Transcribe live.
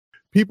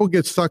people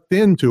get sucked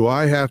into,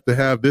 I have to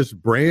have this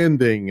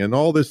branding and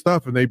all this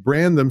stuff, and they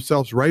brand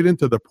themselves right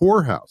into the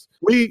poorhouse.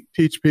 We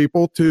teach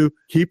people to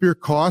keep your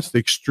costs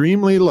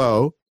extremely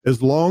low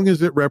as long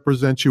as it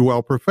represents you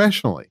well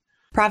professionally.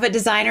 Profit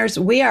Designers,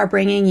 we are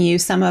bringing you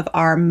some of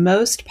our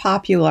most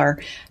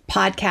popular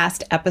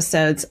podcast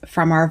episodes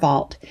from our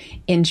vault.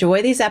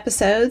 Enjoy these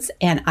episodes,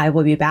 and I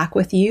will be back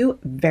with you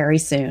very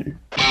soon.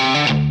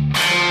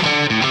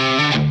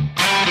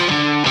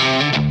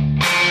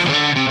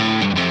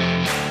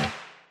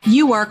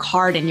 You work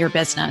hard in your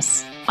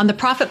business. On the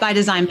Profit by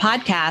Design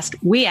podcast,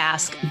 we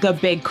ask the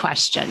big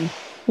question.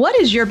 What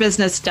has your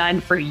business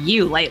done for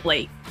you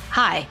lately?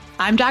 Hi,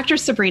 I'm Dr.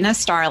 Sabrina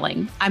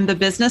Starling. I'm the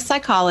business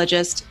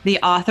psychologist, the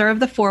author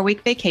of the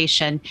 4-Week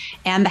Vacation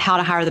and the How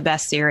to Hire the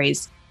Best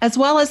series, as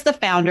well as the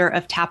founder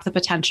of Tap the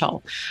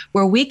Potential,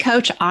 where we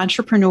coach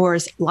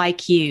entrepreneurs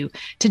like you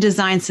to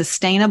design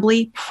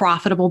sustainably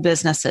profitable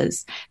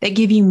businesses that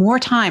give you more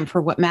time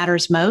for what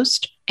matters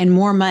most and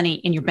more money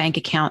in your bank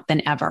account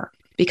than ever.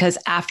 Because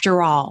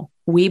after all,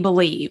 we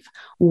believe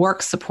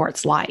work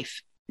supports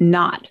life,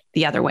 not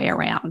the other way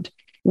around.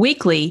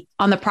 Weekly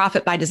on the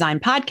Profit by Design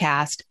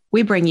podcast,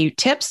 we bring you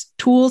tips,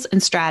 tools,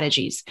 and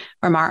strategies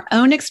from our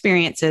own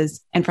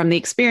experiences and from the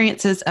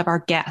experiences of our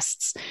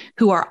guests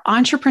who are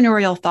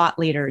entrepreneurial thought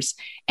leaders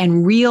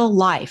and real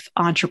life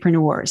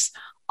entrepreneurs,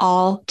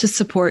 all to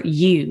support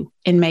you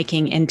in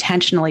making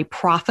intentionally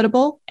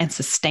profitable and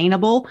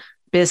sustainable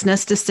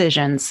business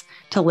decisions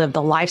to live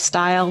the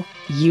lifestyle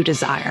you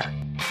desire.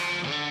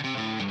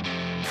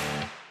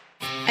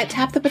 At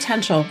Tap the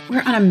Potential,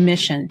 we're on a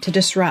mission to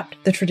disrupt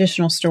the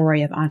traditional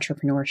story of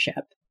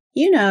entrepreneurship.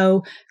 You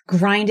know,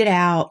 grind it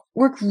out,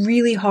 work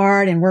really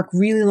hard and work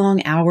really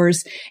long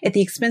hours at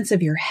the expense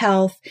of your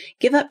health,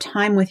 give up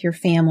time with your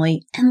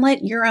family, and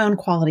let your own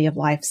quality of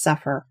life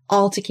suffer,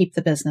 all to keep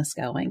the business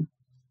going.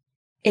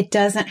 It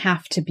doesn't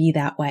have to be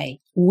that way.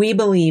 We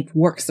believe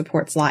work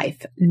supports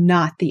life,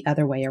 not the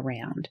other way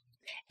around.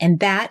 And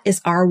that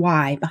is our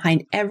why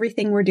behind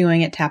everything we're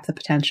doing at Tap the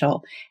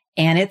Potential.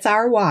 And it's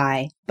our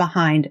why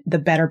behind the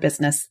Better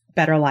Business,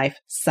 Better Life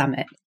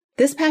Summit.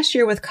 This past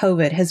year with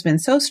COVID has been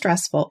so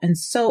stressful and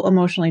so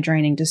emotionally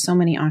draining to so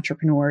many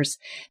entrepreneurs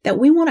that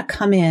we want to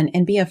come in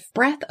and be a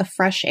breath of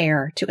fresh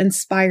air to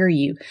inspire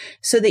you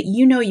so that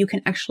you know you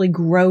can actually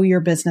grow your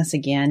business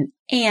again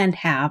and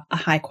have a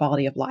high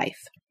quality of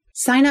life.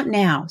 Sign up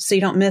now so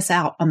you don't miss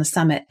out on the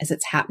summit as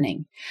it's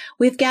happening.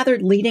 We've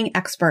gathered leading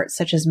experts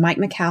such as Mike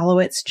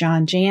Michalowicz,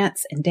 John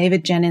Jantsch, and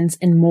David Jennings,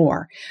 and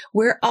more.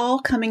 We're all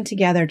coming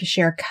together to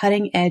share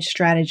cutting-edge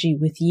strategy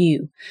with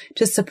you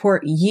to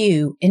support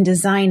you in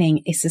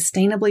designing a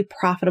sustainably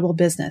profitable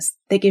business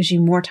that gives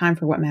you more time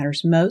for what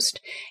matters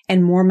most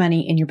and more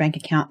money in your bank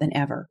account than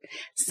ever.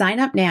 Sign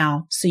up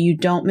now so you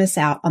don't miss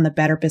out on the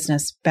Better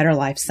Business, Better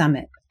Life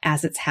Summit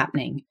as it's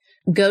happening.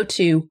 Go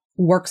to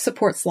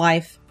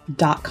worksupportslife.com.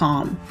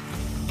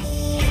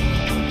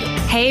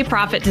 Hey,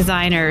 Profit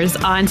Designers.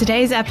 On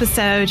today's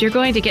episode, you're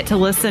going to get to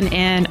listen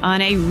in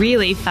on a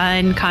really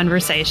fun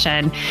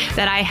conversation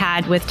that I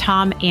had with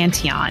Tom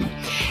Antion.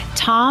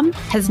 Tom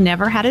has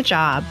never had a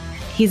job.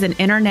 He's an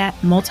internet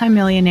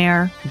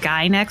multimillionaire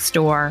guy next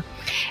door,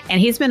 and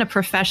he's been a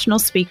professional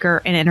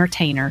speaker and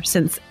entertainer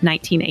since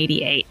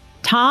 1988.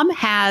 Tom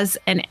has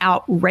an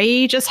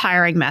outrageous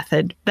hiring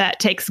method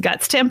that takes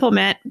guts to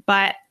implement,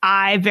 but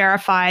I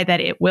verify that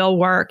it will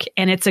work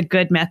and it's a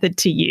good method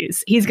to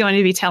use. He's going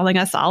to be telling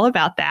us all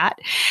about that.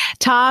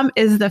 Tom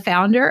is the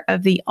founder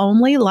of the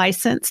only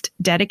licensed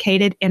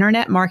dedicated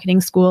internet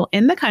marketing school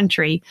in the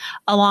country,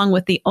 along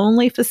with the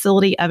only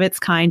facility of its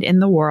kind in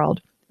the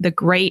world, the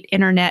Great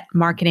Internet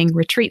Marketing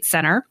Retreat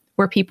Center,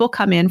 where people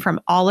come in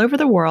from all over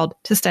the world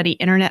to study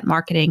internet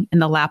marketing in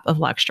the lap of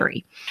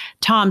luxury.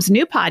 Tom's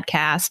new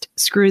podcast,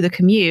 Screw the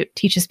Commute,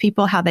 teaches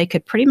people how they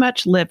could pretty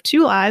much live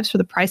 2 lives for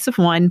the price of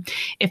one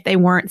if they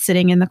weren't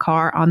sitting in the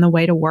car on the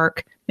way to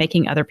work,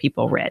 making other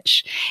people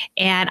rich.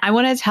 And I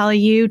want to tell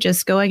you,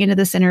 just going into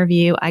this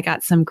interview, I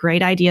got some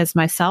great ideas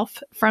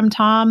myself from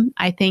Tom.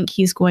 I think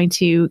he's going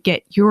to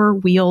get your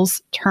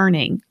wheels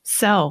turning.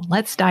 So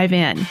let's dive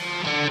in.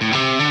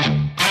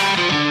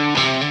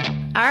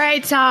 All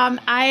right, Tom,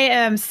 I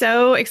am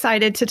so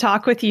excited to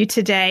talk with you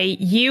today.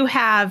 You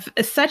have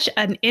such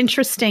an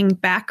interesting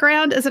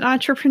background as an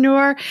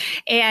entrepreneur,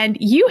 and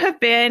you have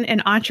been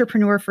an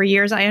entrepreneur for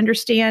years. I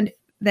understand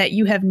that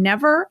you have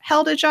never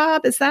held a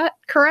job. Is that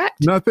correct?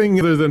 Nothing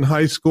other than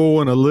high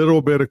school and a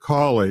little bit of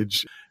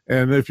college.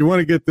 And if you want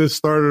to get this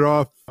started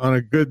off on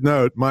a good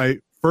note, my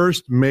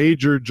first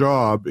major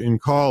job in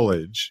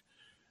college,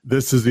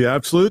 this is the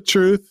absolute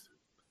truth,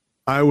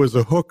 I was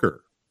a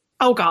hooker.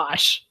 Oh,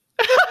 gosh.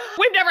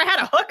 We've never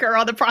had a hooker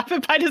on the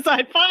Profit by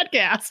Design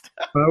podcast.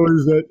 I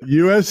was at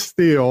U.S.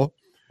 Steel.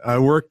 I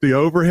worked the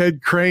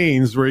overhead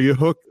cranes where you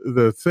hook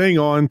the thing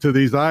onto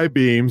these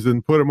I-beams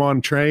and put them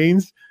on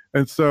trains.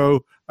 And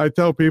so I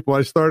tell people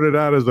I started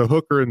out as a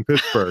hooker in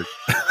Pittsburgh.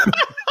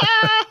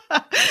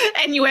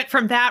 And you went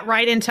from that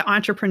right into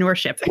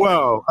entrepreneurship.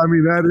 Well, I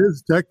mean, that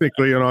is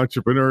technically an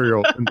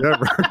entrepreneurial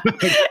endeavor.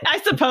 I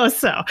suppose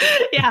so.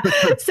 Yeah.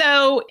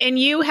 So, and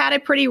you had a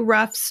pretty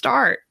rough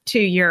start to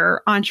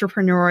your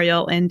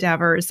entrepreneurial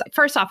endeavors.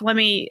 First off, let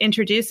me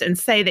introduce and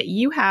say that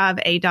you have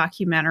a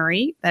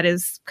documentary that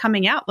is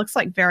coming out, looks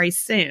like very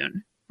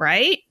soon,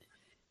 right?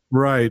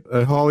 Right.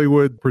 A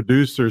Hollywood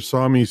producer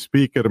saw me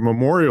speak at a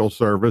memorial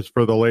service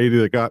for the lady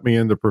that got me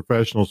into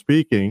professional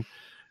speaking.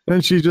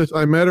 And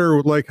I met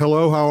her like,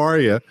 hello, how are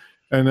you?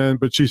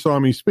 But she saw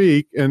me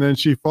speak, and then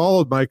she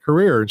followed my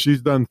career, and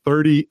she's done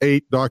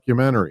 38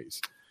 documentaries.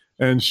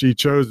 And she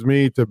chose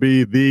me to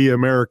be the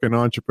American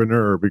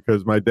entrepreneur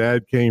because my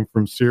dad came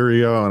from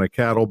Syria on a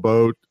cattle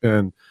boat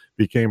and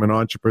became an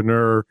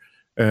entrepreneur.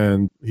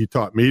 And he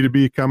taught me to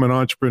become an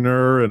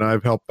entrepreneur, and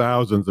I've helped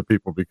thousands of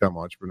people become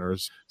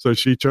entrepreneurs. So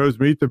she chose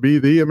me to be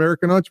the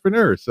American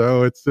entrepreneur.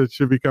 So it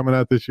should be coming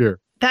out this year.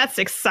 That's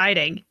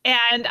exciting.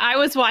 And I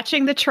was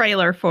watching the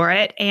trailer for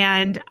it,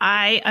 and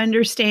I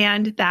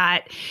understand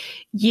that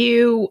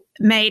you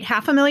made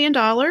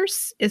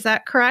 $500,000. Is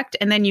that correct?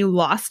 And then you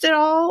lost it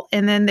all.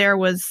 And then there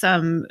was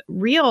you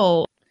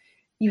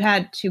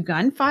had 2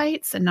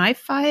 gunfights, a knife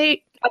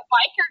fight, a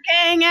biker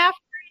gang after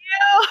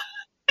you.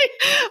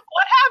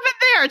 What happened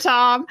there,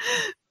 Tom?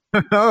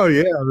 Oh,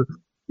 yeah.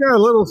 Yeah,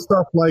 little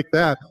stuff like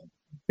that.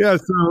 Yeah,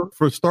 so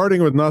for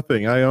starting with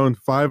nothing, I owned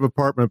 5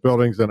 apartment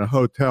buildings and a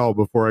hotel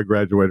before I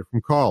graduated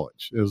from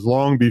college. It was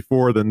long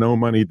before the no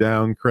money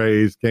down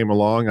craze came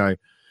along. I,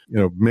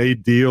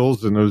 made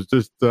deals, and it was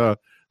just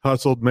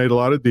hustled, made a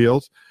lot of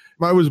deals.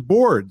 I was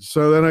bored,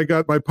 so then I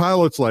got my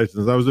pilot's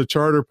license. I was a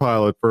charter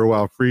pilot for a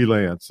while,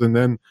 freelance. And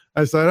then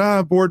I said,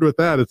 I'm bored with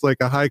that. It's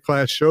like a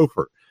high-class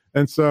chauffeur.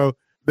 And so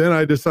then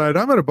I decided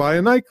I'm going to buy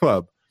a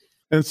nightclub.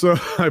 And so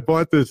I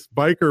bought this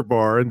biker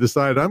bar and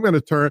decided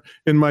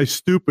in my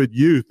stupid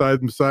youth, I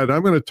decided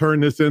I'm going to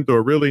turn this into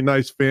a really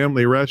nice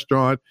family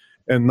restaurant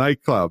and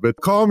nightclub. It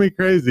called me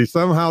crazy.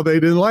 Somehow they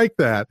didn't like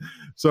that.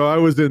 So I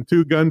was in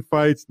 2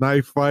 gunfights,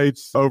 knife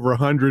fights, over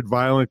 100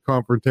 violent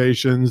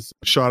confrontations,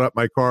 shot up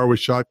my car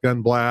with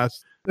shotgun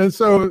blasts. And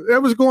so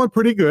it was going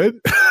pretty good.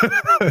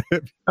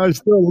 I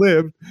still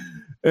lived.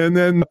 And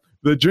then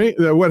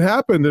what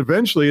happened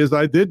eventually is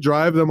I did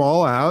drive them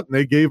all out, and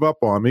they gave up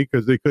on me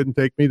because they couldn't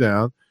take me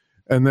down.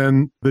 And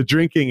then the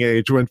drinking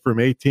age went from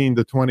 18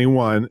 to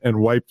 21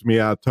 and wiped me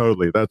out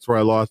totally. That's where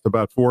I lost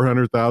about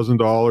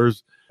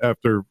 $400,000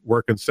 after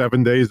working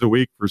 7 days a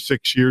week for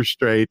 6 years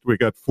straight. We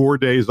got 4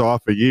 days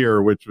off a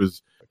year, which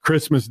was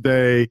Christmas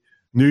Day,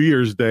 New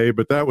Year's Day,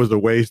 but that was a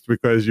waste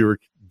because you were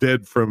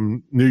dead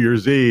from New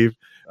Year's Eve.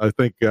 I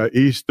think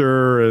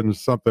Easter and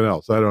something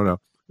else. I don't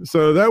know.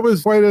 So that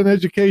was quite an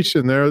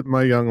education there in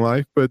my young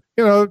life, but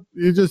you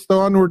just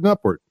onward and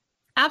upward.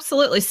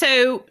 Absolutely.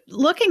 So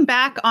looking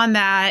back on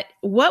that,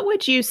 what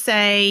would you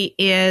say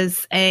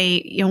is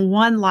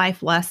one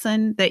life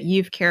lesson that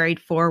you've carried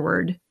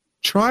forward?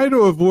 Try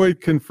to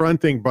avoid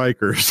confronting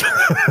bikers.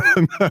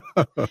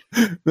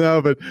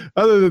 No, but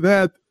other than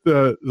that,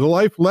 the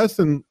life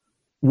lesson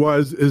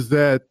is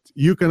that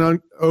you can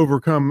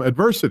overcome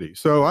adversity.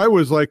 So I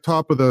was like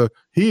top of the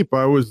heap.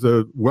 I was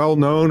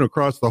well-known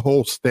across the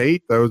whole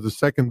state. I was the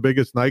second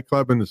biggest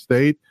nightclub in the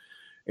state,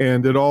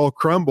 and it all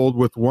crumbled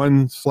with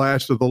one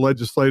slash of the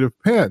legislative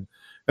pen.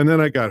 And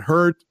then I got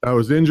hurt. I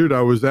was injured.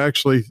 I was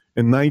actually,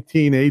 in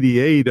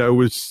 1988, I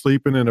was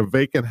sleeping in a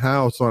vacant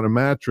house on a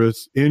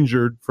mattress,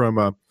 injured from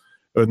a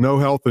no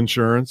health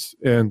insurance.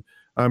 And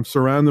I'm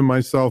surrounding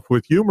myself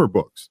with humor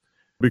books,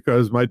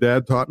 because my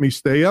dad taught me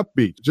stay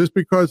upbeat. Just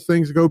because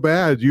things go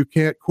bad, you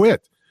can't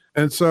quit.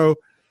 And so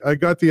I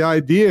got the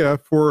idea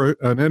for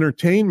an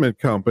entertainment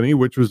company,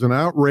 which was an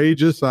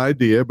outrageous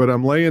idea, but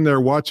I'm laying there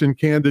watching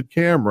Candid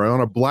Camera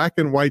on a black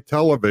and white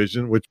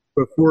television, which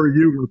before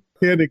you were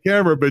Candid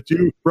Camera, but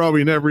you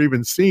probably never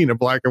even seen a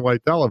black and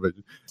white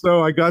television.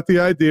 So I got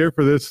the idea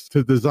for this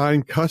to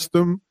design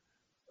custom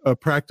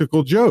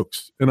practical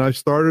jokes. And I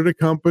started a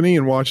company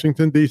in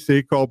Washington,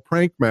 D.C. called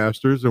Prank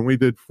Masters, and we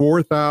did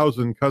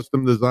 4,000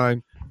 custom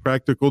designed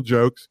practical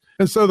jokes.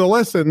 And so the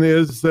lesson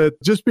is that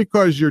just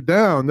because you're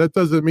down, that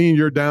doesn't mean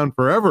you're down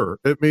forever.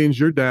 It means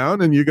you're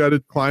down and you got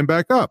to climb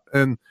back up,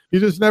 and you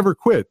just never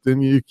quit,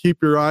 and you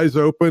keep your eyes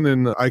open.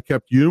 And I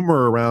kept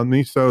humor around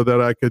me so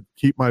that I could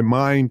keep my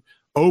mind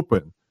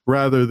open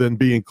rather than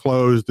being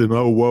closed and,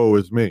 oh, woe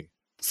is me.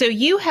 So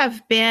you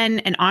have been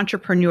an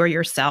entrepreneur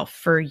yourself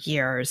for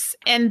years,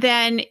 and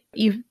then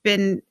you've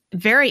been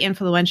very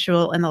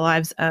influential in the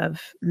lives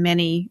of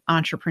many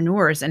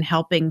entrepreneurs and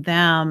helping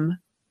them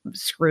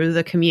screw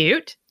the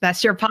commute.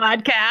 That's your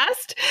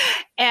podcast,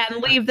 and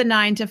leave the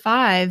 9 to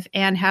 5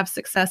 and have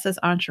success as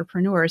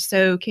entrepreneurs.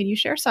 So can you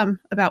share some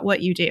about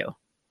what you do?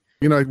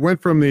 I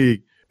went from the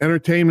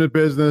entertainment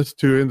business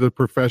into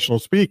professional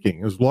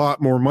speaking. There's a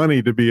lot more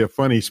money to be a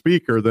funny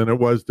speaker than it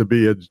was to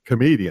be a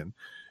comedian.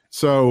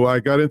 So I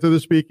got into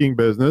the speaking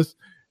business.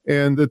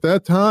 And at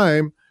that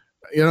time,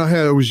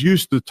 I was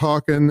used to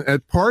talking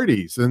at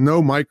parties and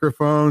no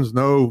microphones,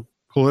 no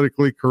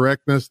politically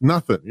correctness,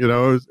 nothing,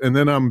 and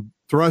then I'm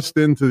thrust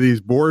into these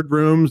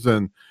boardrooms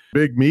and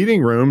big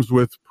meeting rooms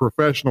with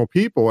professional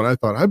people. And I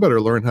thought, I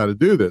better learn how to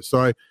do this. So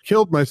I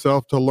killed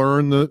myself to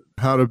learn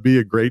how to be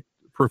a great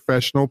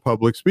professional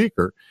public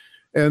speaker.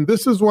 And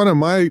this is one of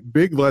my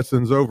big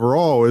lessons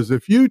overall is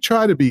if you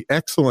try to be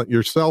excellent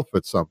yourself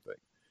at something,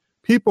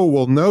 people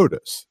will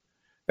notice.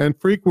 And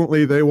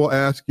frequently they will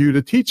ask you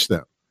to teach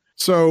them.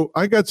 So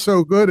I got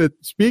so good at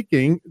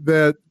speaking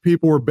that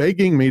people were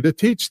begging me to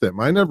teach them.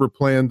 I never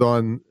planned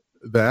on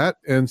that.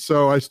 And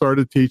so I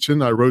started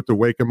teaching. I wrote the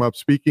Wake 'em Up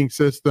speaking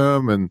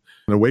system and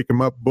the Wake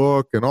 'em Up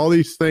book and all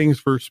these things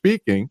for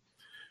speaking.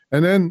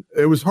 And then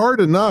it was hard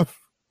enough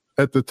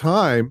at the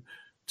time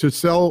to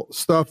sell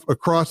stuff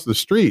across the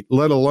street,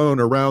 let alone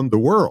around the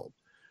world.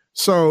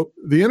 So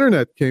the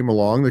internet came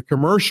along, the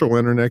commercial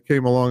internet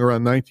came along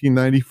around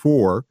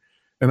 1994.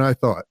 And I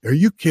thought, are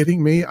you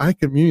kidding me? I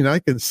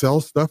can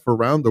sell stuff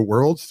around the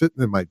world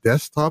sitting in my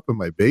desktop in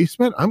my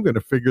basement. I'm going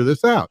to figure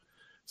this out.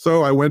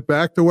 So I went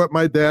back to what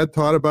my dad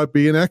taught about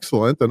being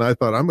excellent. And I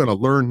thought, I'm going to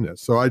learn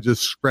this. So I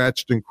just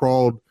scratched and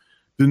crawled,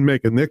 didn't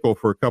make a nickel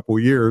for a couple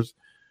of years.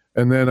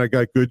 And then I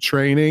got good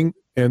training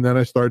and then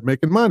I started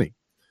making money.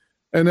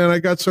 And then I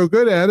got so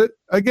good at it,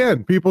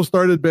 again, people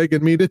started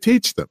begging me to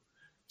teach them.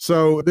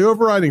 So the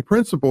overriding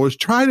principle is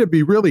try to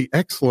be really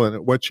excellent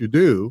at what you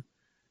do.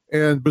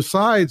 And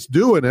besides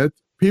doing it,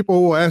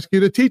 people will ask you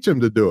to teach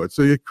them to do it.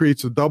 So it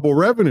creates a double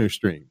revenue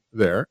stream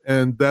there.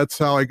 And that's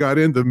how I got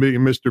into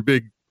being Mr.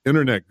 Big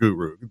Internet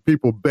Guru.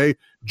 People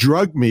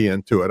drug me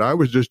into it. I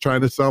was just trying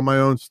to sell my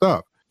own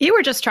stuff. You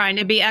were just trying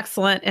to be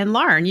excellent and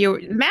learn.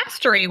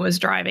 Mastery was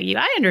driving you.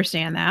 I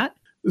understand that.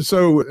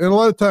 So, and a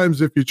lot of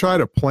times if you try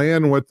to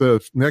plan what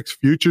the next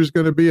future is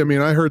going to be, I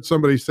mean, I heard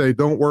somebody say,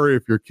 don't worry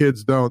if your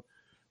kids don't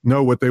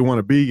know what they want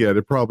to be yet.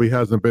 It probably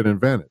hasn't been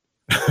invented.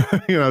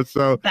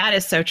 So that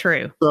is so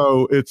true.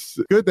 So it's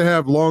good to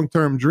have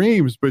long-term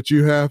dreams, but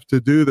you have to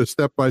do the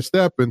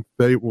step-by-step and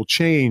they will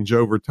change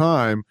over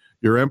time,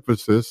 your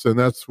emphasis. And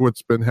that's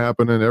what's been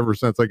happening ever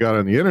since I got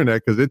on the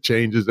internet because it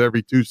changes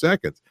every 2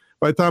 seconds.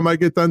 By the time I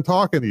get done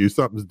talking to you,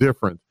 something's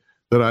different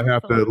that I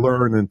have to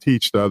learn and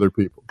teach to other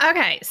people.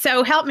 Okay.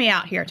 So help me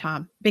out here,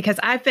 Tom, because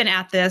I've been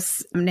at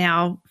this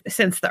now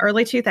since the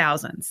early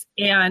 2000s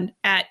and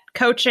at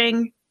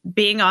coaching,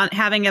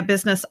 having a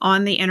business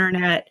on the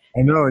internet.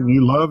 I know. And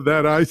you love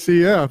that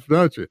ICF,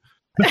 don't you?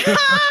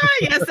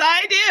 Yes,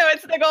 I do.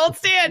 It's the gold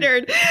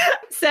standard.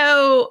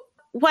 So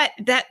what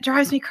that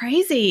drives me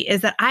crazy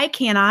is that I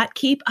cannot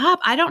keep up.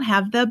 I don't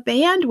have the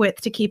bandwidth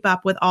to keep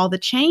up with all the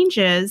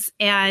changes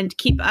and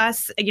keep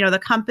us, the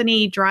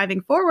company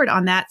driving forward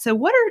on that. So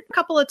what are a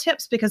couple of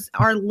tips? Because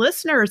our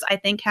listeners, I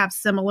think, have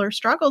similar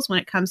struggles when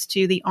it comes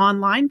to the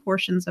online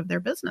portions of their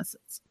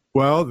businesses.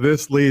 Well,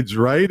 this leads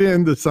right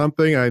into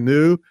something I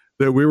knew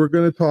that we were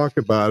going to talk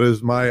about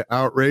is my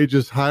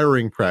outrageous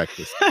hiring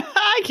practice.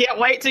 I can't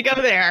wait to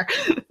go there.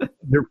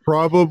 You're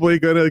probably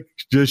going to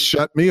just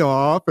shut me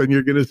off and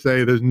you're going to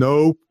say there's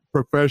no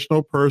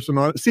professional person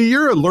on it. See,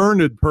 you're a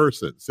learned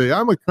person. See,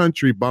 I'm a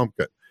country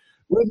bumpkin.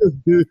 We just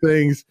do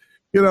things.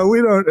 We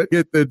don't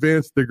get the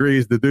advanced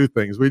degrees to do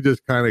things. We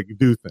just kind of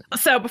do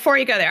things. So before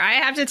you go there, I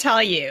have to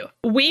tell you,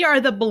 we are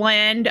the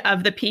blend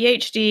of the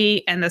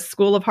PhD and the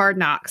School of Hard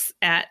Knocks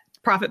at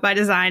Profit by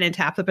Design and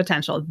Tap the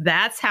Potential.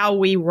 That's how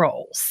we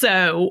roll.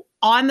 So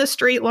on the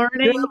street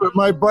learning. Yeah, but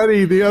my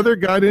buddy, the other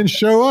guy, didn't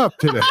show up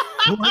today.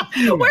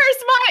 Where's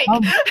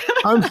Mike?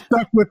 I'm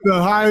stuck with the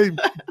high,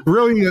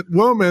 brilliant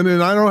woman,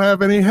 and I don't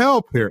have any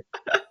help here.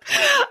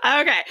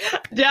 Okay,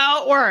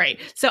 don't worry.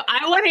 So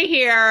I want to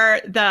hear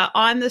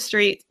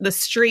the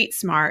street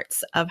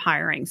smarts of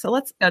hiring. So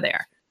let's go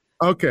there.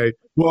 Okay.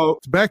 Well,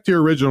 back to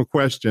your original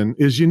question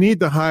is you need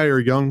to hire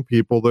young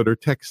people that are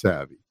tech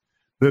savvy,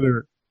 that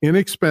are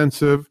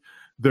inexpensive.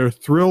 They're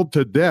thrilled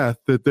to death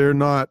that they're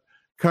not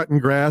cutting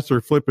grass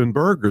or flipping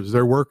burgers.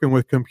 They're working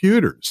with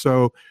computers.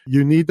 So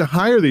you need to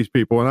hire these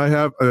people.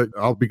 And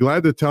I'll be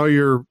glad to tell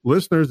your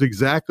listeners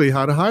exactly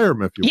how to hire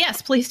them if you want.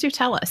 Yes, please do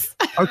tell us.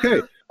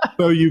 Okay.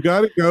 So you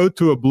got to go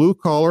to a blue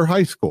collar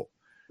high school.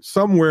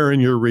 Somewhere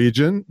in your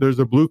region, there's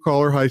a blue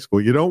collar high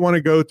school. You don't want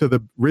to go to the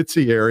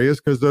ritzy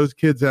areas because those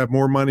kids have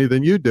more money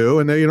than you do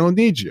and they don't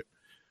need you.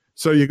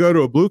 So you go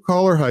to a blue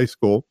collar high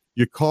school,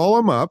 you call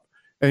them up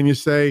and you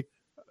say,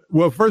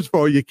 well, first of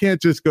all, you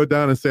can't just go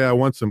down and say, I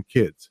want some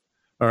kids.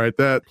 All right,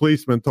 that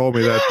policeman told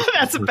me that.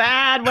 That's a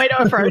bad way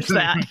to approach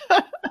that.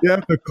 You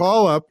have to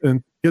call up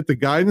and get the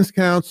guidance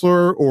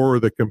counselor or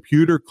the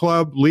computer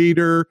club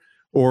leader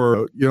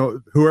or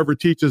whoever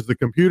teaches the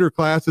computer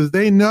classes.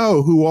 They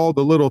know who all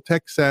the little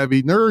tech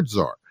savvy nerds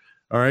are.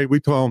 All right, we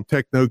call them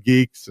techno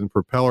geeks and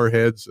propeller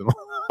heads and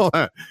all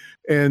that.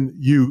 And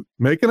you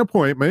make an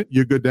appointment.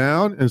 You go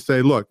down and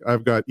say, look,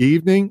 I've got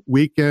evening,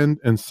 weekend,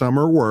 and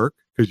summer work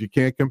because you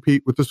can't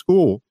compete with the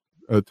school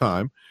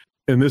time.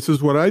 And this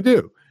is what I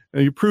do.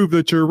 And you prove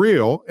that you're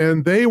real,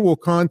 and they will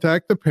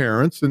contact the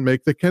parents and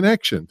make the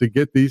connection to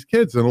get these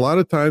kids. And a lot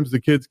of times the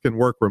kids can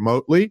work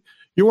remotely.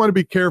 You want to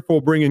be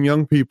careful bringing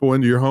young people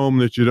into your home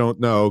that you don't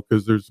know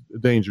because there's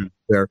danger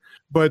there.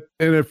 And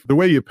if the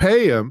way you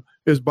pay them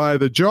is by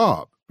the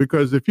job,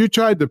 Because if you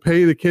tried to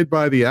pay the kid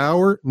by the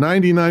hour,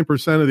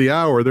 99% of the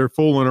hour, they're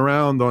fooling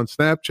around on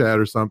Snapchat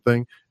or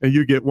something, and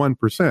you get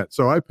 1%.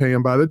 So I pay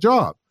them by the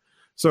job.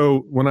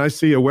 So when I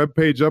see a web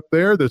page up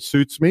there that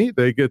suits me,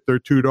 they get their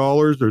 $2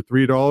 or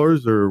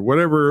 $3 or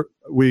whatever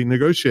we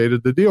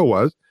negotiated the deal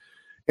was.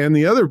 And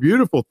the other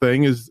beautiful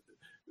thing is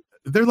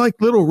they're like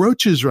little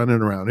roaches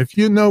running around. If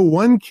you know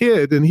one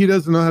kid and he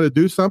doesn't know how to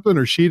do something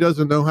or she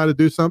doesn't know how to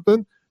do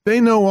something, they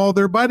know all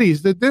their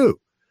buddies that do.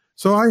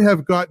 So I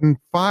have gotten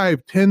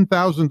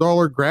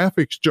 $5,000-$10,000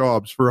 graphics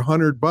jobs for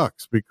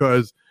 $100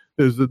 because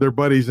they're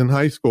buddies in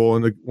high school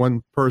and the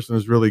one person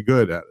is really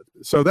good at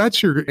it. So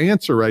that's your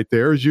answer right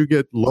there, is you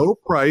get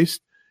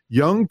low-priced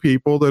young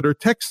people that are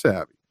tech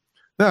savvy.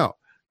 Now,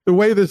 the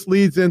way this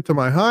leads into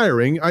my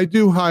hiring, I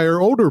do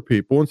hire older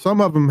people, and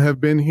some of them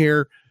have been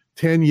here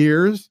 10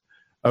 years.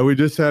 We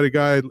just had a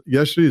guy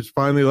yesterday who's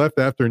finally left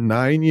after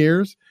 9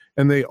 years,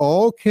 and they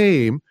all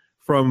came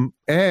from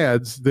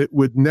ads that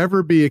would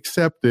never be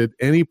accepted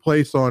any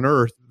place on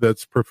earth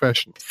that's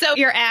professional. So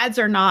your ads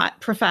are not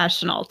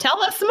professional. Tell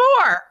us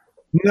more.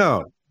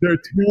 No, they're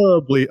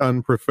terribly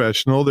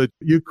unprofessional, that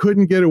you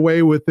couldn't get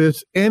away with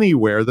this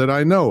anywhere that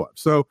I know of.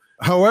 So,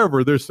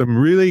 however, there's some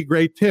really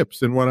great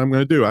tips in what I'm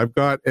going to do. I've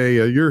got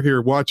you're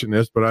here watching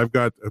this, but I've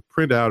got a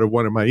printout of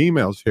one of my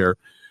emails here.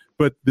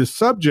 But the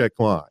subject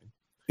line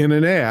in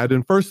an ad,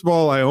 and first of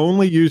all, I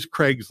only use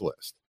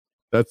Craigslist.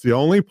 That's the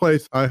only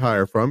place I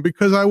hire from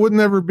because I would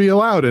never be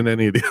allowed in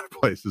any of the other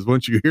places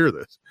once you hear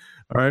this.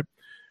 All right.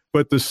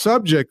 But the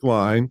subject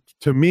line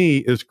to me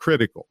is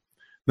critical.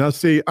 Now,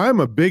 see, I'm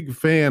a big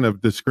fan of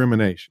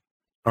discrimination.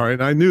 All right.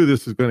 I knew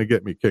this was going to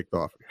get me kicked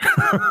off.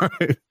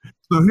 Right?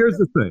 So here's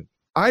the thing.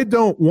 I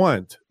don't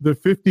want the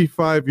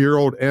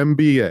 55-year-old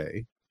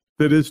MBA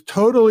that is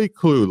totally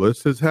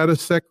clueless, has had a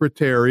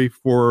secretary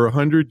for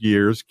 100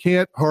 years,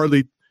 can't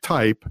hardly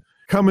type,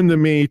 coming to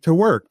me to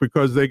work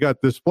because they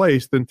got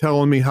displaced and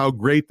telling me how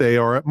great they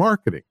are at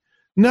marketing.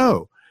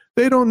 No,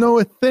 they don't know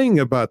a thing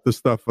about the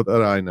stuff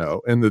that I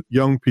know and that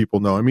young people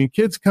know. I mean,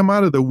 kids come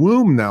out of the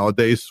womb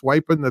nowadays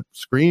swiping the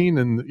screen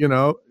and,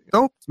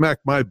 don't smack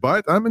my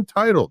butt. I'm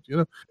entitled,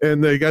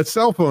 and they got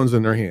cell phones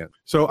in their hand.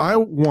 So I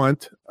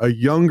want a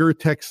younger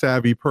tech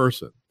savvy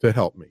person to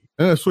help me.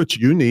 And that's what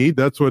you need.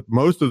 That's what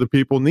most of the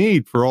people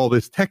need for all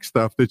this tech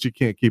stuff that you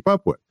can't keep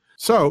up with.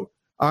 So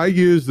I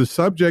use the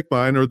subject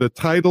line or the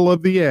title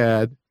of the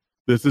ad.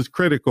 This is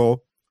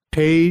critical.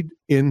 Paid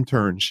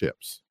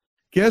internships.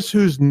 Guess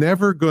who's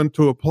never going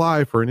to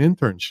apply for an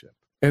internship?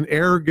 An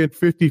arrogant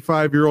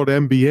 55-year-old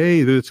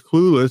MBA that's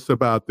clueless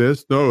about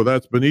this. No,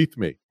 that's beneath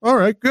me. All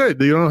right, good.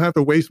 You don't have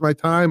to waste my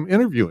time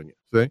interviewing you.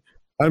 See?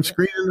 I'm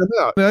screening them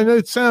out. I know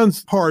it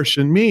sounds harsh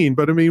and mean,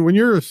 but I mean, when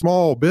you're a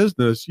small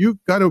business,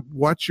 you've got to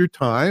watch your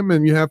time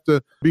and you have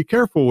to be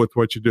careful with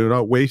what you do,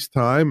 not waste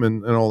time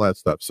and all that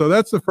stuff. So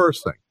that's the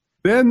first thing.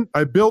 Then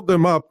I build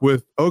them up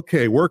with,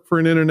 okay, work for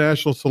an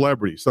international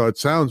celebrity. So it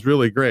sounds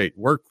really great.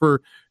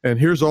 And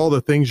here's all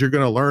the things you're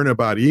going to learn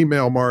about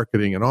email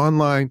marketing and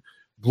online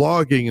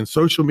blogging and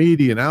social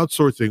media and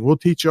outsourcing. We'll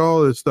teach you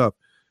all this stuff.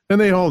 And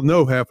they all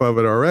know half of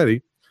it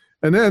already.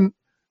 And then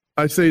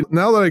I say,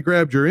 now that I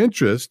grabbed your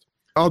interest,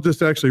 I'll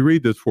just actually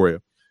read this for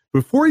you.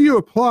 Before you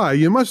apply,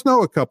 you must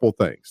know a couple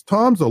things.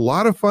 Tom's a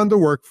lot of fun to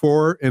work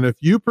for. And if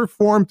you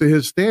perform to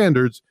his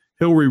standards,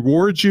 he'll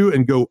reward you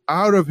and go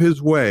out of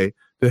his way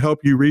to help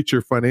you reach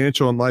your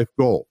financial and life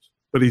goals.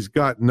 But he's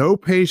got no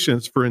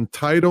patience for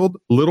entitled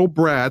little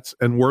brats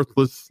and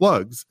worthless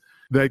slugs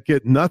that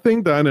get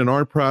nothing done and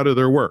aren't proud of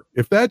their work.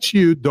 If that's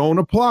you, don't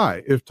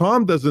apply. If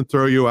Tom doesn't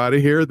throw you out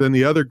of here, then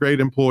the other great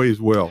employees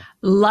will.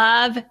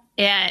 Love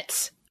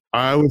it.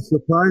 I was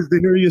surprised to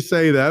hear you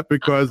say that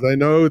because I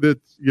know that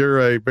you're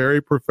a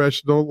very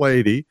professional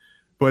lady,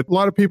 but a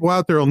lot of people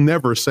out there will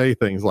never say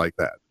things like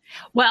that.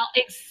 Well,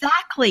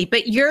 exactly.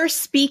 But you're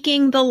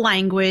speaking the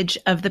language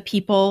of the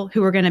people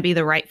who are going to be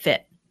the right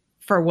fit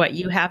for what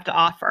you have to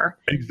offer.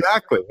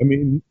 Exactly. I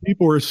mean,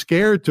 people are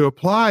scared to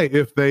apply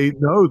if they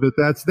know that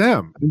that's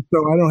them. And so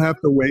I don't have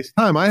to waste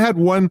time. I had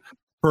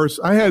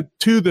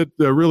two that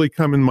really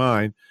come in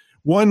mind.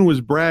 One was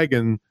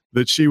bragging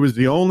that she was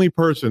the only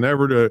person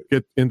ever to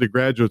get into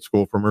graduate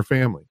school from her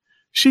family.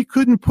 She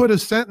couldn't put a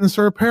sentence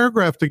or a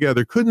paragraph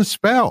together, couldn't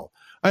spell.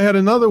 I had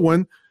another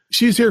one.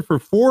 She's here for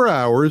 4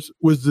 hours,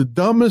 was the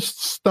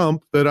dumbest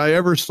stump that I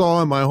ever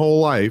saw in my whole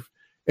life.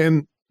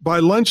 And by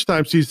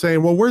lunchtime, she's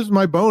saying, well, where's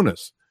my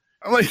bonus?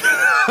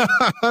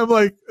 I'm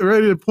like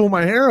ready to pull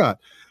my hair out.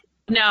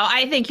 No,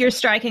 I think you're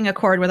striking a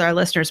chord with our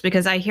listeners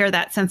because I hear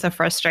that sense of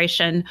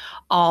frustration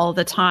all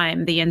the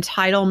time. The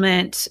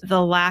entitlement,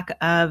 the lack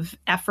of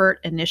effort,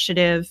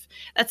 initiative,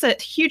 that's a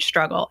huge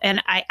struggle.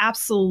 And I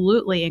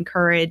absolutely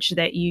encourage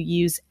that you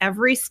use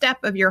every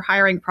step of your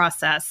hiring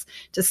process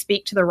to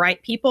speak to the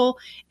right people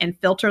and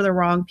filter the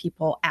wrong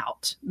people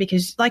out.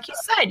 Because like you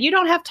said, you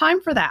don't have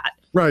time for that.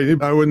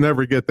 Right. I would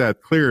never get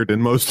that cleared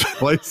in most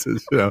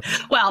places.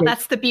 Well,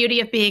 that's the beauty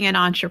of being an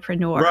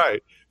entrepreneur.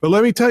 Right. But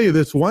let me tell you,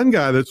 this one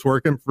guy that's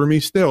working for me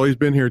still, he's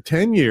been here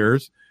 10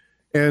 years.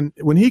 And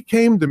when he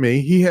came to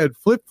me, he had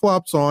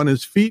flip-flops on.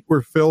 His feet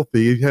were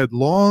filthy. He had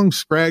long,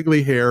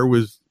 scraggly hair,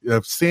 was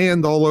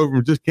sand all over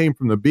him, just came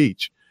from the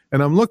beach.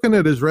 And I'm looking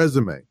at his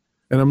resume,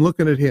 and I'm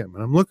looking at him,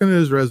 and I'm looking at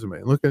his resume,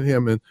 and looking at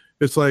him, and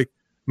it's like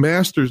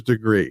master's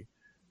degree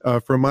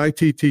from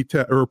ITT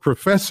Tech, or a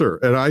professor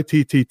at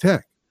ITT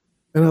Tech.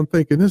 And I'm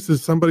thinking, this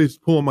is somebody's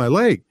pulling my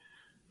leg.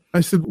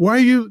 I said, why are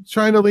you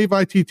trying to leave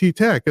ITT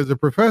Tech as a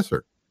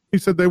professor? He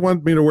said, they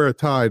want me to wear a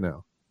tie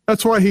now.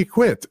 That's why he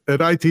quit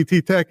at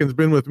ITT Tech and has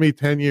been with me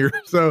 10 years.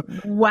 So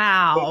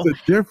wow, it's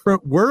a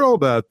different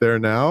world out there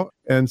now.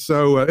 And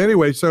so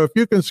anyway, so if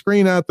you can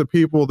screen out the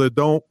people that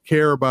don't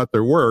care about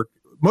their work,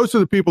 most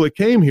of the people that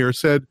came here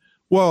said,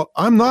 well,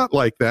 I'm not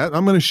like that.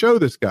 I'm going to show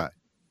this guy.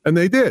 And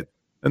they did.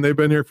 And they've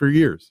been here for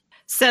years.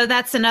 So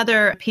that's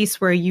another piece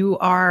where you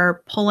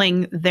are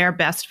pulling their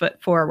best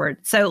foot forward.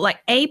 So like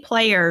A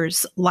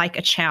players like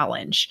a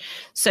challenge.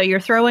 So you're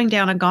throwing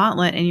down a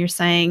gauntlet and you're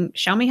saying,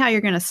 show me how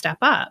you're going to step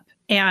up.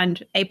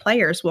 And A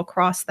players will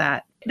cross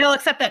that. They'll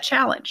accept that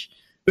challenge.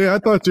 Yeah, I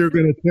thought you were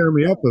going to tear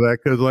me up with that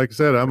because, like I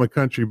said, I'm a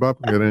country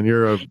bumpkin and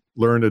you're a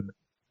learned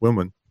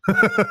woman.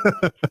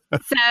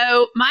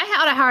 So my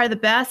How to Hire the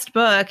Best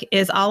book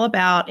is all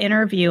about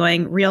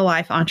interviewing real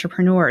life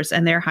entrepreneurs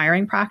and their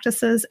hiring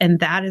practices. And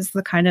that is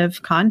the kind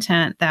of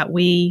content that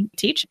we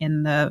teach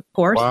in the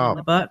course, in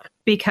the book,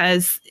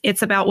 because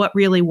it's about what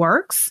really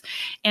works.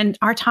 And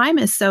our time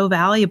is so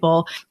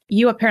valuable.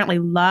 You apparently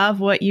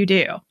love what you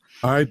do.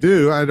 I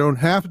do. I don't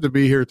have to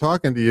be here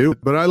talking to you,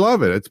 but I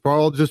love it. It's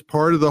all just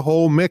part of the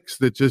whole mix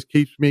that just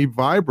keeps me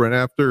vibrant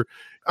after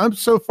I'm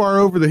so far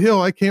over the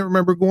hill, I can't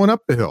remember going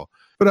up the hill.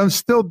 But I'm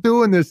still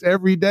doing this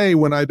every day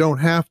when I don't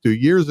have to.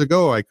 Years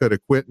ago, I could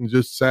have quit and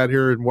just sat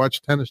here and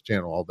watched Tennis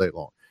Channel all day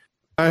long.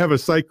 I have a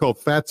site called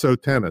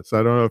Fatso Tennis.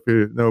 I don't know if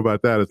you know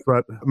about that. It's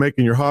about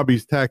making your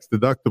hobbies tax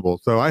deductible.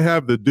 So I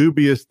have the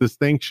dubious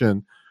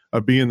distinction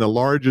of being the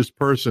largest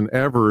person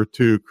ever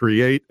to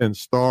create and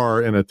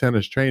star in a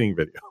tennis training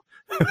video.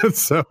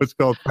 So it's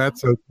called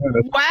Fatso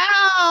Tennis.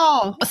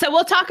 Wow. So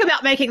we'll talk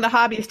about making the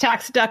hobbies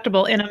tax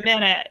deductible in a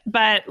minute,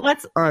 but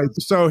let's. All right.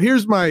 So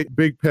here's my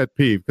big pet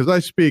peeve, because I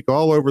speak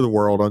all over the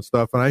world on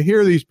stuff, and I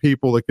hear these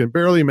people that can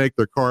barely make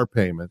their car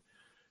payment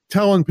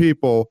telling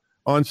people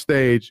on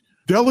stage,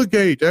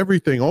 delegate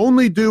everything,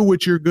 only do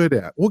what you're good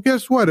at. Well,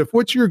 guess what? If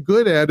what you're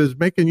good at is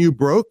making you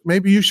broke,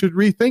 maybe you should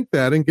rethink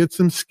that and get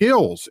some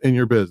skills in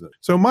your business.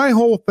 So my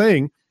whole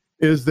thing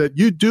is that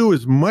you do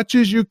as much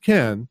as you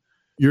can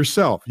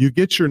yourself. You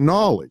get your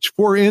knowledge.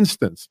 For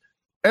instance,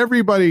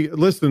 everybody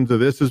listening to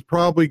this has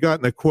probably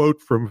gotten a quote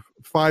from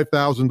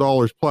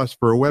 $5,000 plus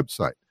for a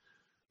website.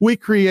 We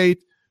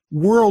create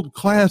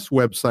world-class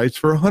websites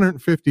for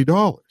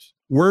 $150.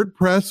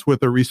 WordPress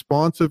with a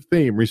responsive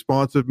theme.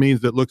 Responsive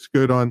means it looks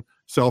good on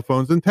cell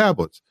phones and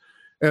tablets.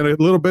 And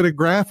a little bit of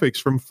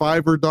graphics from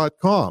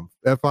Fiverr.com,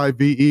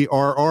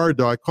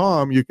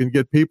 Fiverr.com. You can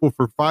get people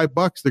for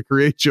 $5 to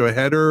create you a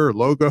header or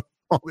logo,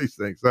 all these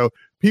things. So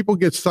people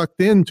get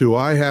sucked into,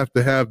 I have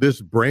to have this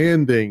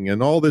branding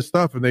and all this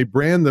stuff, and they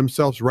brand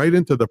themselves right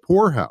into the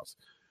poorhouse.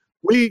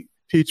 We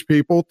teach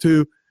people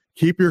to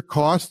keep your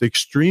costs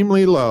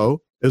extremely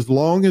low as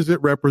long as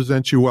it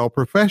represents you well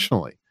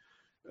professionally.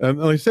 And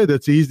like I said,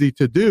 that's easy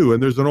to do.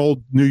 And there's an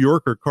old New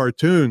Yorker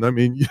cartoon. I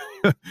mean,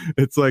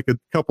 it's like a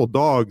couple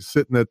dogs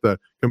sitting at the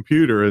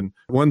computer, and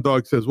one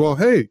dog says, well,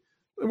 hey,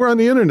 we're on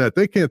the internet.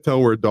 They can't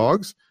tell we're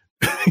dogs.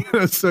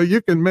 So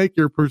you can make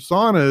your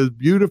persona as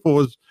beautiful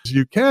as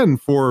you can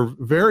for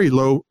very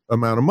low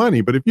amount of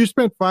money. But if you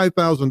spent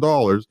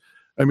 $5,000,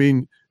 I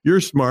mean,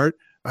 you're smart.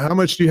 How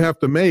much do you have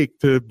to make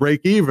to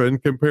break even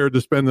compared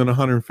to spending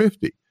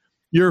 $150?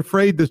 You're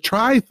afraid to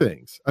try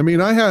things. I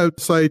mean, I have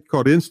a site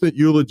called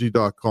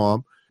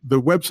instanteulogy.com.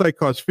 The website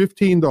costs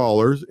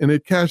 $15 and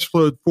it cash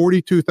flowed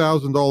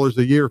 $42,000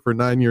 a year for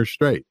 9 years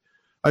straight.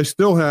 I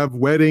still have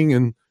wedding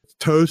and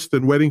toast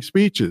and wedding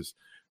speeches.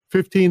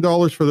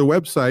 $15 for the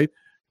website,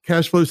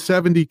 cash flows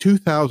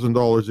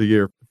 $72,000 a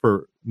year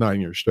for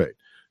 9 years straight.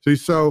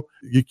 So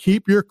you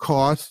keep your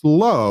costs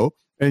low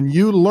and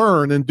you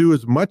learn and do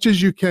as much as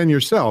you can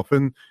yourself.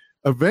 And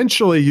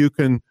eventually you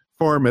can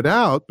farm it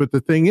out. But the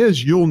thing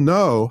is, you'll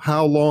know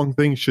how long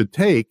things should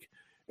take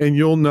and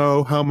you'll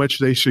know how much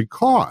they should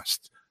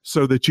cost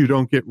so that you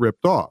don't get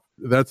ripped off.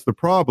 That's the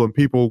problem.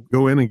 People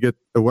go in and get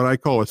what I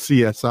call a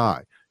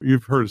CSI.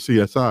 You've heard of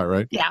CSI,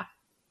 right? Yeah.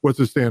 What's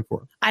it stand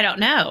for? I don't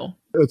know.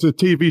 It's a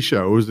TV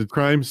show. It was a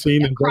crime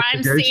scene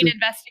investigation. Crime scene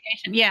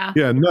investigation. Yeah.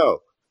 Yeah, no.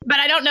 But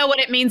I don't know what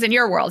it means in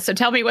your world. So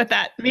tell me what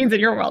that means in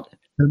your world.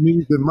 It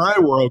means in my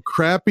world,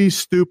 crappy,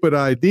 stupid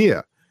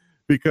idea.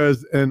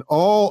 And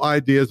all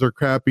ideas are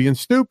crappy and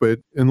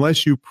stupid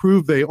unless you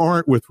prove they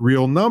aren't with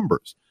real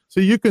numbers.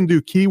 So you can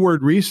do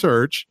keyword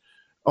research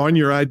on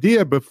your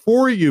idea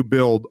before you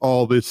build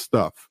all this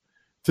stuff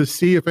to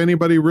see if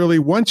anybody really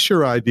wants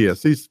your idea.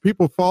 These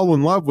people fall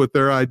in love with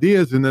their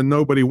ideas and then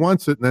nobody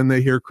wants it. And then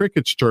they hear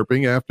crickets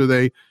chirping after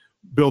they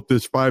built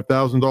this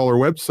 $5,000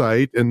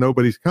 website and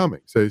nobody's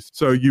coming.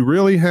 So you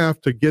really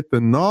have to get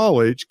the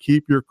knowledge,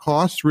 keep your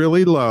costs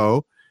really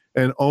low,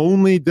 and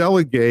only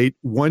delegate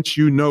once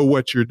you know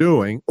what you're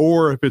doing.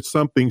 Or if it's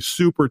something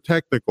super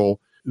technical,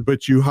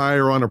 but you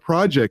hire on a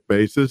project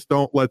basis,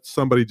 don't let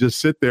somebody just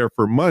sit there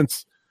for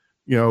months,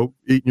 eating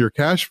your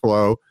cash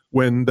flow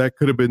when that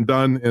could have been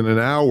done in an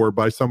hour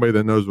by somebody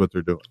that knows what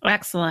they're doing.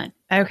 Excellent.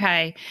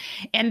 Okay.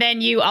 And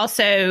then you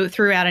also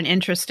threw out an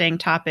interesting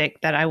topic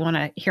that I want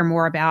to hear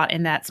more about,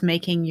 and that's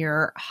making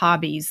your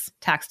hobbies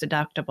tax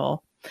deductible.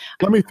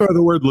 Let me throw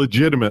the word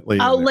legitimately.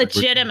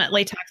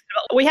 Legitimately tax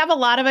deductible. We have a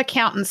lot of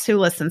accountants who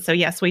listen. So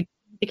yes, we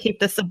to keep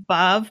this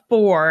above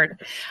board.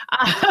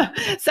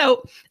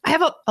 So I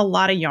have a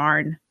lot of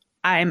yarn.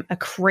 I'm a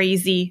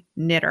crazy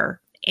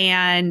knitter,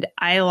 and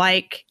I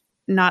like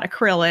not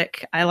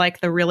acrylic. I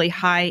like the really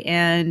high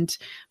end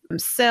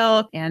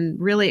silk and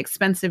really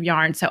expensive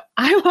yarn. So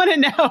I want to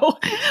know,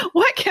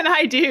 what can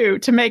I do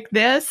to make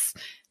this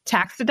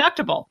tax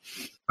deductible?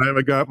 I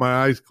haven't got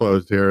my eyes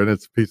closed here, and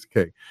it's a piece of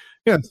cake.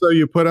 Yeah. So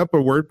you put up a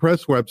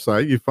WordPress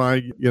website, you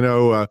find,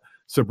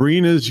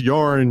 Sabrina's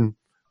Yarn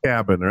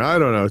Cabin, or I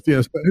don't know,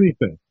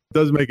 anything. It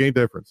doesn't make any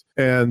difference.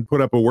 And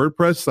put up a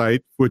WordPress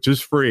site, which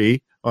is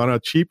free, on a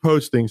cheap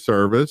hosting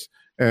service,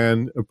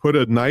 and put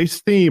a nice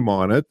theme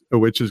on it,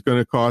 which is going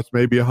to cost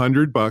maybe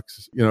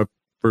 $100,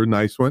 for a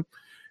nice one.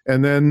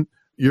 And then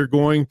you're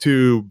going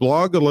to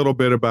blog a little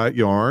bit about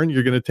yarn.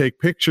 You're going to take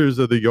pictures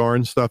of the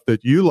yarn stuff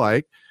that you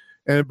like.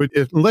 But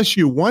unless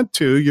you want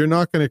to, you're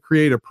not going to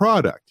create a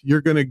product.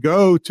 You're going to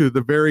go to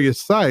the various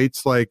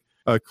sites like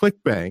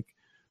ClickBank,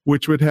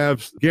 which would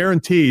have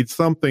guaranteed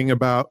something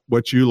about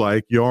what you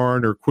like,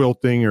 yarn or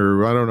quilting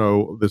or I don't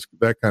know,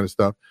 that kind of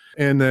stuff.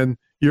 And then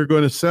you're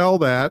going to sell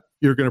that.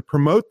 You're going to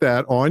promote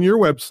that on your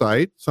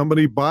website.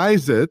 Somebody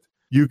buys it.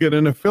 You get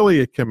an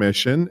affiliate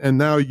commission. And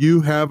now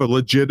you have a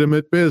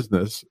legitimate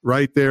business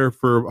right there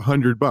for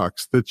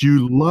 $100 that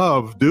you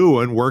love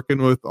doing,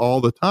 working with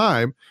all the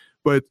time.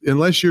 But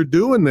unless you're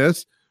doing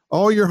this,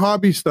 all your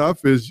hobby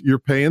stuff is you're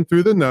paying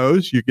through the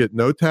nose. You get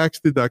no tax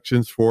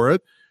deductions for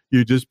it.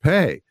 You just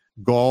pay.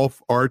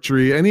 Golf,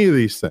 archery, any of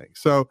these things.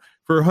 So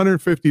for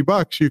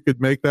 $150, you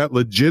could make that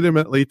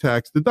legitimately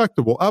tax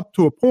deductible up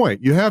to a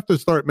point. You have to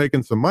start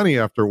making some money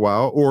after a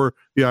while, or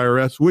the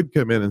IRS would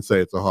come in and say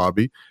it's a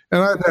hobby.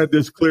 And I've had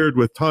this cleared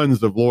with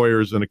tons of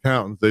lawyers and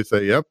accountants. They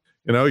say, yep,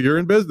 you're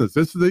in business.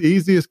 This is the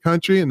easiest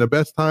country and the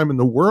best time in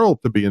the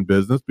world to be in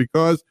business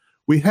because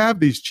we have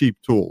these cheap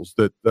tools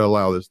that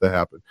allow this to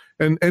happen.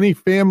 And any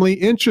family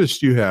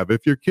interest you have,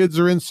 if your kids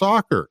are in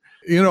soccer,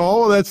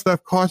 all of that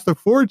stuff costs a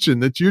fortune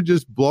that you're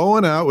just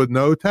blowing out with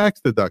no tax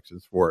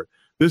deductions for it.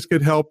 This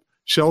could help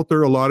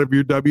shelter a lot of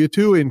your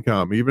W-2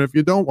 income, even if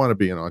you don't want to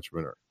be an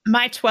entrepreneur.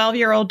 My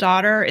 12-year-old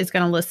daughter is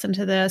going to listen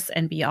to this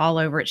and be all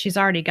over it. She's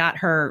already got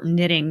her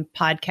knitting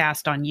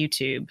podcast on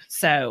YouTube.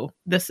 So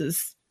this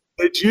is...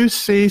 Did you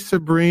see,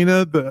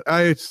 Sabrina,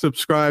 I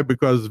subscribe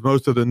because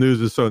most of the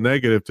news is so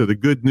negative to the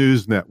Good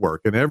News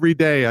Network. And every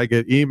day I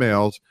get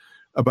emails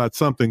about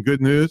something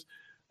good news.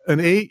 An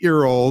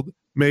 8-year-old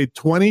made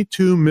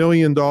 $22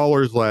 million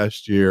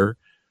last year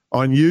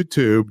on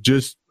YouTube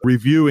just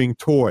reviewing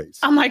toys.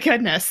 Oh, my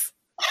goodness.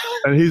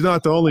 And he's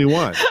not the only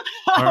one.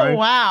 Oh, right?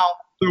 Wow.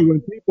 So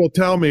when people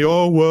tell me,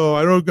 oh, well,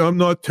 I'm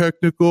not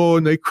technical,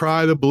 and they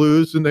cry the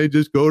blues and they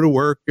just go to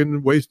work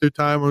and waste their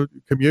time on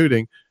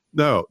commuting.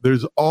 No,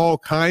 there's all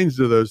kinds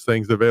of those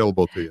things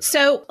available to you.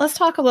 So let's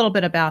talk a little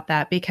bit about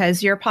that,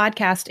 because your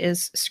podcast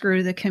is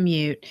Screw the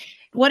Commute.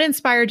 What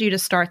inspired you to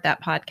start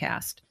that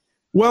podcast?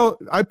 Well,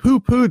 I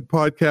poo-pooed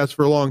podcasts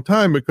for a long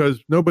time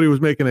because nobody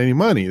was making any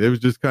money. It was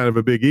just kind of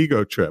a big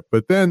ego trip.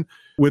 But then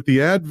with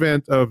the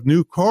advent of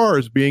new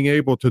cars being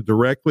able to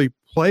directly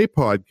play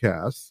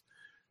podcasts,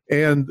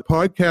 and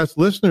podcast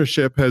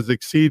listenership has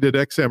exceeded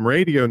XM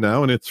radio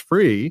now, and it's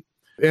free.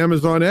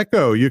 Amazon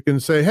Echo, you can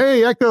say,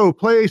 hey, Echo,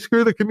 play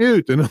Screw the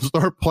Commute, and it'll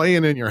start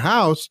playing in your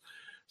house.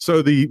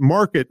 So the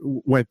market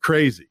went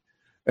crazy.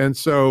 And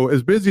so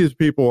as busy as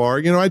people are,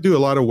 I do a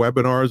lot of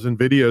webinars and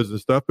videos and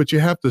stuff, but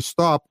you have to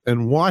stop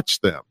and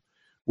watch them,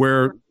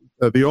 where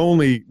the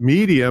only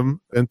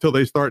medium until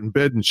they start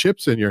embedding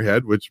chips in your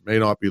head, which may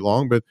not be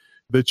long, but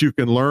that you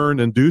can learn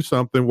and do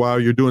something while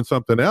you're doing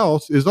something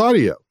else, is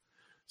audio.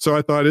 So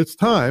I thought it's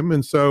time.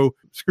 And so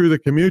Screw the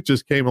Commute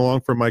just came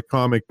along from my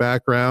comic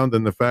background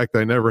and the fact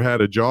I never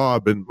had a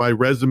job, and my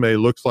resume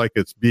looks like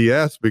it's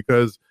BS,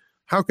 because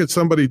how could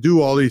somebody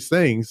do all these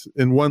things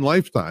in one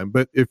lifetime?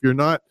 But if you're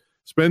not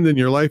spending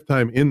your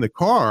lifetime in the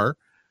car,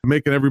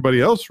 making everybody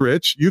else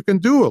rich, you can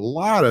do a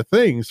lot of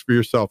things for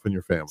yourself and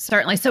your family.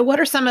 Certainly. So what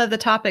are some of the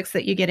topics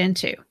that you get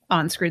into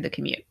on Screw the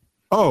Commute?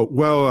 Oh,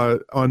 well,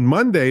 on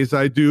Mondays,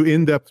 I do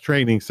in-depth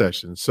training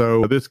sessions.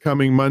 So this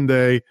coming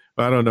Monday,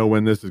 I don't know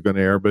when this is going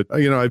to air, but,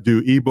 I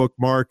do ebook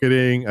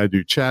marketing, I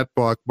do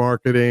chatbot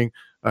marketing,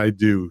 I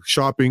do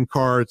shopping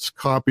carts,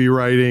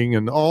 copywriting,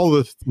 and all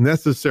the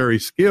necessary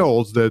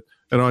skills that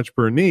an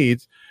entrepreneur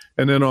needs.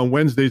 And then on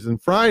Wednesdays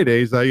and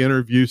Fridays, I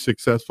interview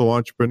successful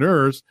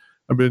entrepreneurs.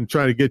 I've been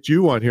trying to get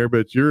you on here,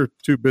 but you're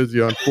too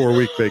busy on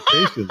 4-week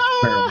vacations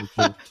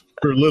apparently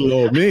for little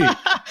old me.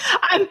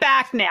 I'm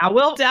back now.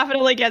 We'll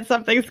definitely get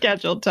something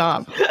scheduled,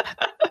 Tom.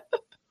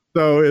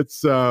 So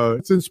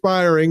it's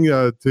inspiring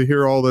to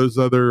hear all those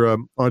other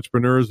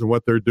entrepreneurs and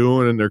what they're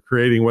doing, and they're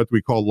creating what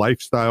we call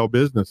lifestyle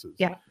businesses.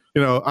 Yeah.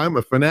 I'm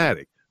a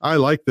fanatic. I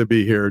like to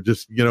be here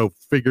just,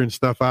 figuring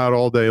stuff out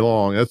all day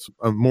long. That's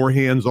more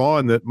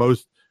hands-on than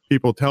most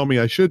people tell me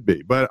I should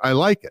be, but I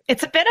like it.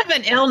 It's a bit of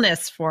an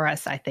illness for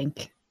us, I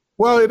think.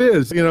 Well, it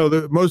is.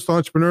 Most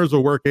entrepreneurs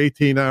will work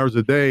 18 hours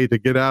a day to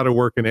get out of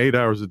working 8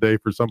 hours a day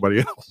for somebody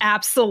else.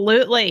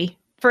 Absolutely.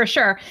 For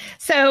sure.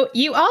 So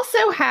you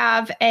also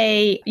have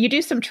you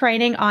do some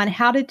training on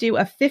how to do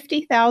a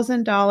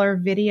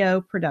 $50,000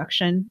 video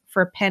production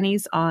for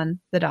pennies on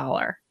the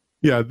dollar.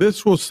 Yeah,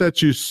 this will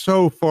set you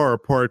so far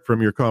apart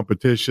from your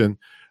competition.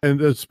 And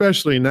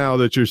especially now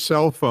that your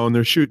cell phone,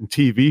 they're shooting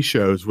TV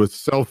shows with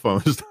cell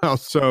phones now.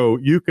 So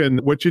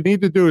what you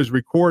need to do is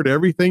record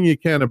everything you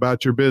can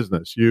about your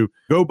business. You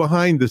go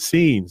behind the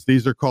scenes.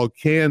 These are called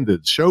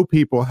candids. Show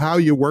people how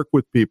you work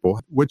with people,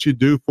 what you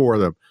do for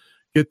them.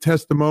 Get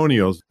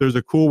testimonials. There's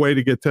a cool way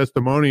to get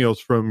testimonials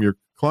from your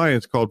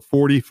clients called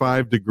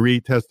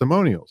 45-degree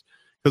testimonials.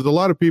 Because a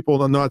lot of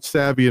people are not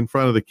savvy in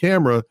front of the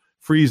camera,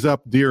 freeze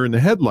up deer in the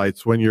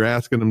headlights when you're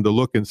asking them to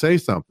look and say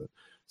something.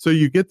 So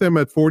you get them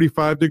at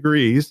 45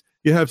 degrees,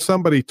 you have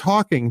somebody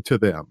talking to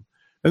them.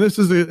 And this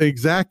is the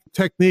exact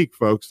technique,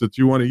 folks, that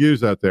you want to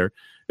use out there,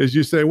 is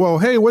you say, well,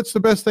 hey, what's the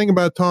best thing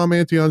about Tom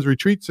Antion's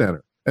Retreat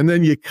Center? And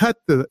then you cut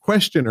the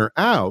questioner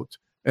out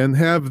and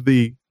have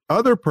the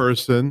other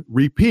person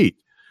repeat.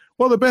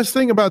 Well, the best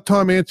thing about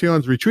Tom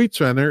Antion's Retreat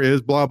Center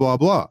is blah, blah,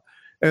 blah.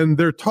 And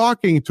they're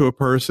talking to a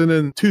person.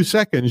 In 2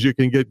 seconds, you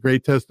can get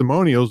great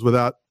testimonials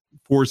without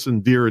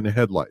forcing deer in the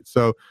headlights.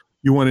 So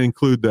you want to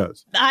include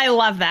those. I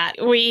love that.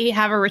 We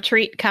have a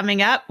retreat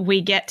coming up.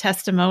 We get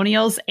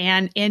testimonials,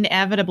 and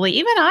inevitably,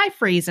 even I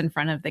freeze in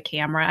front of the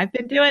camera. I've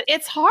been doing it.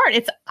 It's hard.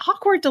 It's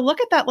awkward to look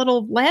at that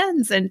little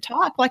lens and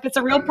talk like it's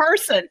a real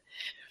person.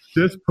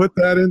 Just put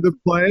that into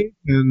play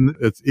and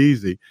it's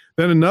easy.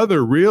 Then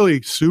another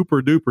really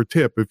super duper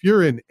tip, if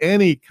you're in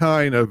any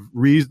kind of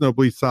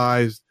reasonably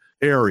sized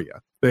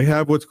area, they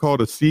have what's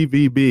called a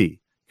CVB,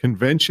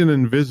 Convention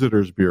and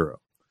Visitors Bureau.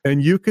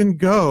 And you can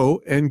go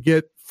and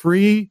get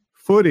free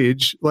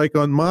footage. Like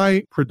on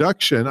my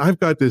production, I've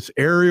got this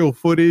aerial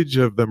footage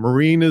of the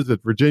marinas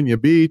at Virginia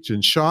Beach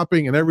and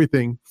shopping and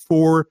everything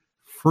for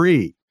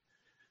free,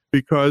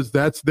 because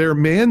that's their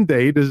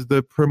mandate, is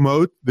to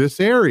promote this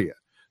area.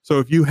 So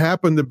if you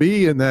happen to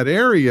be in that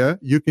area,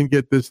 you can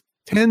get this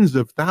tens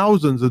of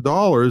thousands of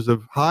dollars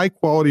of high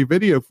quality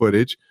video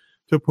footage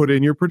to put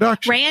in your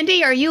production.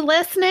 Randy, are you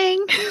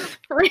listening?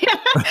 Randy's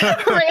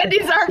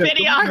our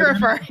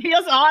videographer.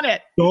 He's on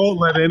it. Don't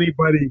let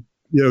anybody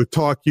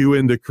talk you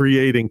into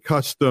creating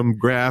custom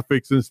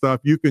graphics and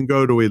stuff. You can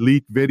go to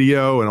Elite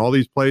Video and all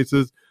these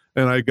places,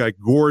 and I got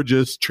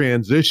gorgeous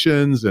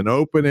transitions and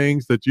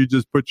openings that you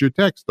just put your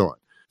text on.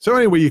 So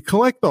anyway, you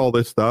collect all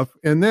this stuff,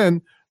 and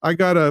then I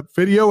got a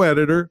video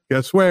editor,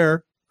 guess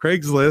where?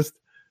 Craigslist.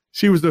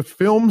 She was a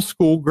film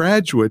school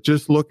graduate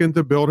just looking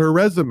to build her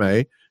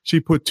resume. She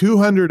put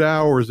 200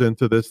 hours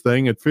into this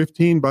thing at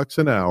 $15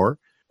 an hour,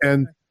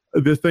 and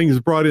this thing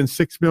has brought in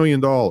 $6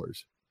 million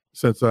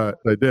since I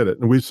did it.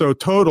 And so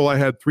total, I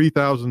had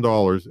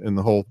 $3,000 in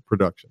the whole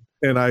production.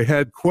 And I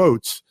had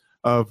quotes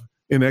of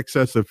in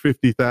excess of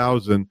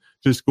 50,000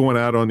 just going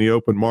out on the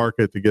open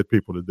market to get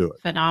people to do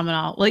it.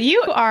 Phenomenal. Well,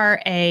 you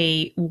are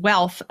a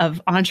wealth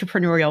of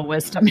entrepreneurial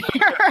wisdom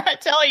here. I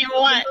tell you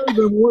what. I haven't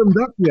been warmed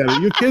up yet.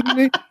 Are you kidding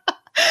me?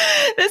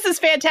 This is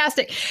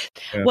fantastic.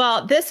 Yeah.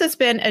 Well, this has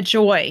been a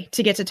joy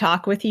to get to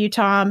talk with you,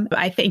 Tom.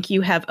 I think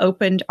you have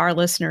opened our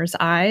listeners'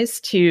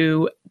 eyes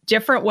to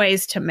different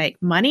ways to make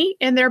money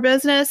in their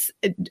business,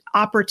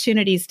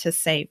 opportunities to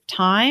save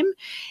time.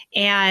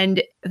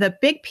 And the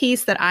big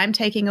piece that I'm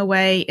taking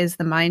away is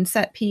the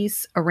mindset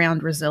piece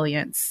around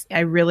resilience. I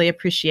really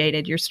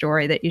appreciated your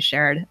story that you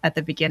shared at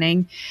the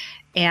beginning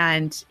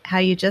and how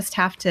you just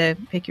have to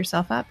pick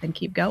yourself up and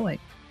keep going.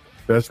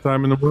 Best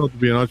time in the world to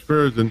be an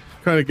entrepreneur, and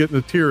kind of getting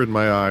a tear in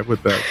my eye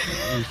with that.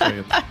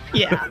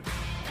 Yeah.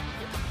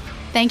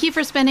 Thank you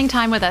for spending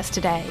time with us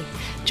today.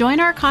 Join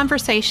our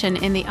conversation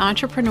in the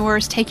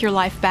Entrepreneurs Take Your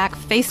Life Back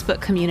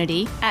Facebook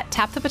community at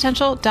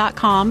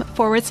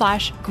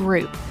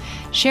tapthepotential.com/group.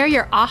 Share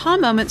your aha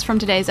moments from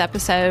today's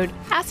episode,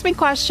 ask me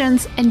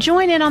questions, and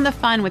join in on the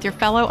fun with your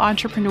fellow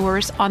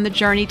entrepreneurs on the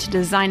journey to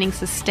designing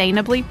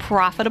sustainably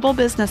profitable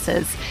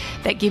businesses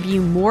that give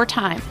you more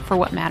time for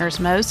what matters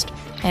most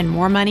and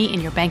more money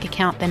in your bank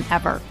account than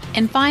ever.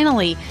 And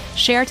finally,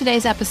 share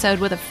today's episode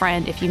with a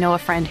friend if you know a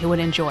friend who would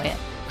enjoy it.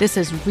 This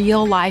is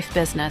real life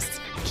business.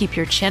 Keep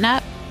your chin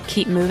up,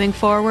 keep moving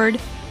forward.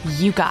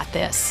 You got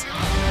this.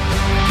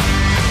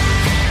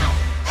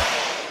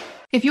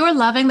 If you're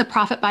loving the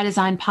Profit by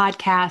Design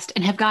podcast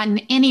and have gotten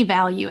any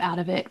value out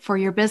of it for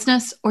your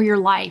business or your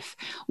life,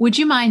 would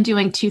you mind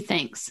doing two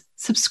things?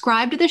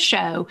 subscribe to the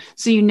show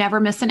so you never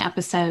miss an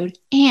episode,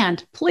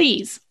 and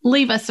please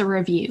leave us a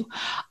review.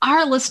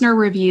 Our listener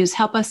reviews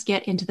help us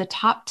get into the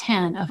top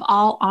 10 of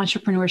all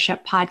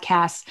entrepreneurship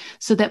podcasts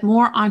so that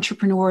more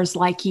entrepreneurs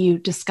like you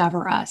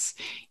discover us.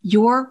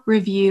 Your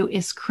review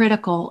is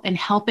critical in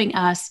helping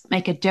us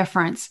make a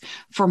difference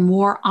for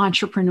more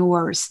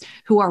entrepreneurs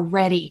who are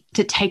ready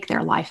to take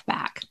their life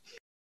back.